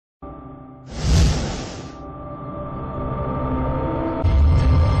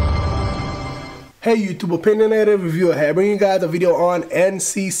Hey YouTube, Opinionative Reviewer here, bringing you guys a video on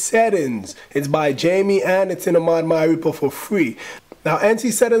NC Settings. It's by Jamie and it's in the ModMyi repo for free. Now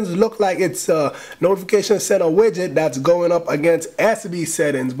NC Settings look like it's a notification center widget that's going up against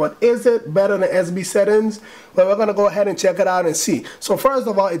SBSettings, but is it better than SBSettings? Well, we're going to go ahead and check it out and see. So first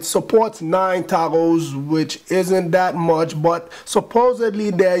of all, it supports 9 toggles, which isn't that much, but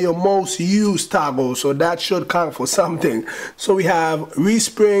supposedly they're your most used toggles, so that should count for something. So we have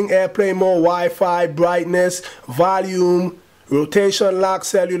respring, airplane mode, Wi-Fi, brightness, volume, rotation lock,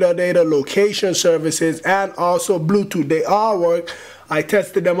 cellular data, location services, and also Bluetooth. They all work. I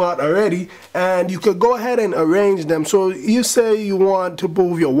tested them out already, and you could go ahead and arrange them. So you say you want to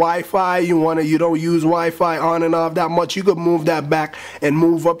move your Wi-Fi, you don't use Wi-Fi on and off that much, you could move that back and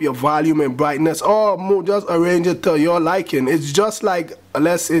move up your volume and brightness, or just arrange it to your liking. It's just like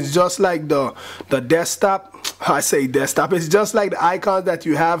the desktop. I say desktop, it's just like the icons that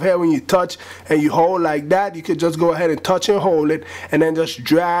you have here when you touch and you hold like that. You could just go ahead and touch and hold it and then just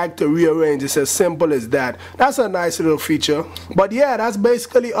drag to rearrange. It's as simple as that. That's a nice little feature. But yeah, that's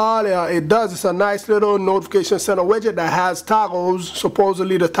basically all it does. It's a nice little notification center widget that has toggles,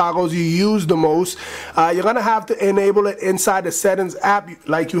 supposedly the toggles you use the most. You're gonna have to enable it inside the settings app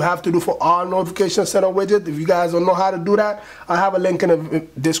like you have to do for all notification center widgets. If you guys don't know how to do that, I have a link in the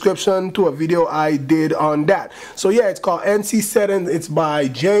description to a video I did on that. So yeah, it's called NC Settings. It's by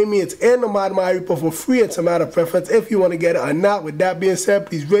Jamie. It's in the ModMyi repo for free. It's a matter of preference if you want to get it or not. With that being said,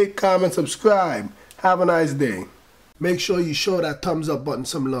 please rate, comment, subscribe. Have a nice day. Make sure you show that thumbs up button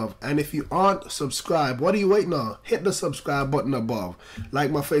some love. And if you aren't subscribed, what are you waiting on? Hit the subscribe button above. Like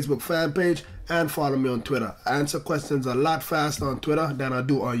my Facebook fan page and follow me on Twitter. I answer questions a lot faster on Twitter than I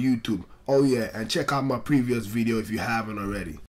do on YouTube. Oh yeah, and check out my previous video if you haven't already.